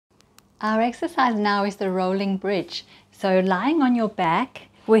Our exercise now is the rolling bridge. So lying on your back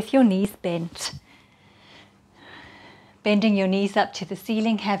with your knees bent. Bending your knees up to the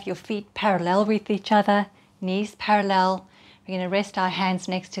ceiling, have your feet parallel with each other, knees parallel. We're going to rest our hands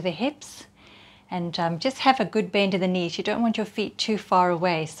next to the hips and just have a good bend of the knees. You don't want your feet too far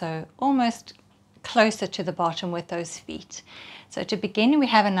away, so almost closer to the bottom with those feet. So to begin, we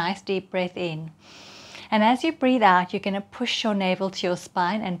have a nice deep breath in. And as you breathe out, you're going to push your navel to your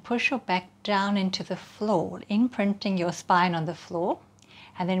spine and push your back down into the floor, imprinting your spine on the floor.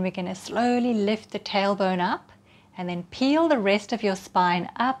 And then we're going to slowly lift the tailbone up and then peel the rest of your spine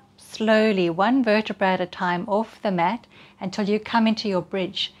up slowly, one vertebra at a time off the mat until you come into your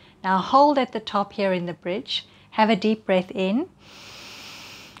bridge. Now hold at the top here in the bridge. Have a deep breath in.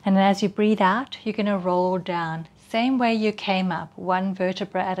 And as you breathe out, you're going to roll down. Same way you came up, one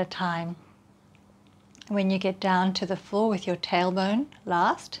vertebra at a time. When you get down to the floor with your tailbone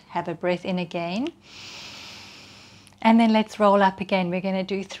last, have a breath in again. And then let's roll up again. We're going to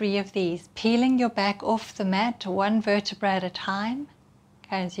do 3 of these. Peeling your back off the mat, one vertebra at a time.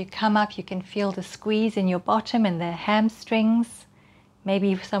 As you come up, you can feel the squeeze in your bottom and the hamstrings.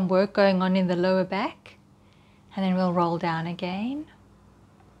 Maybe some work going on in the lower back. And then we'll roll down again.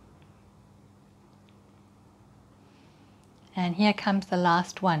 And here comes the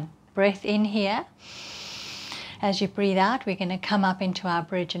last one. Breath in here. As you breathe out, we're going to come up into our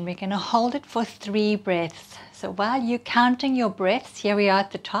bridge and we're going to hold it for 3 breaths. So while you're counting your breaths, here we are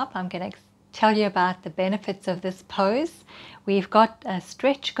at the top. I'm going to tell you about the benefits of this pose. We've got a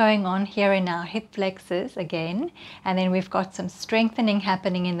stretch going on here in our hip flexors again, and then we've got some strengthening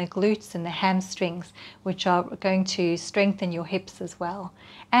happening in the glutes and the hamstrings, which are going to strengthen your hips as well.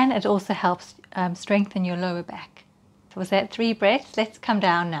 And it also helps strengthen your lower back. So was that 3 breaths? Let's come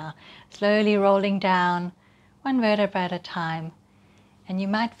down now. Slowly rolling down, one vertebra at a time. And you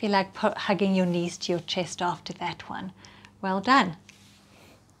might feel like hugging your knees to your chest after that one. Well done.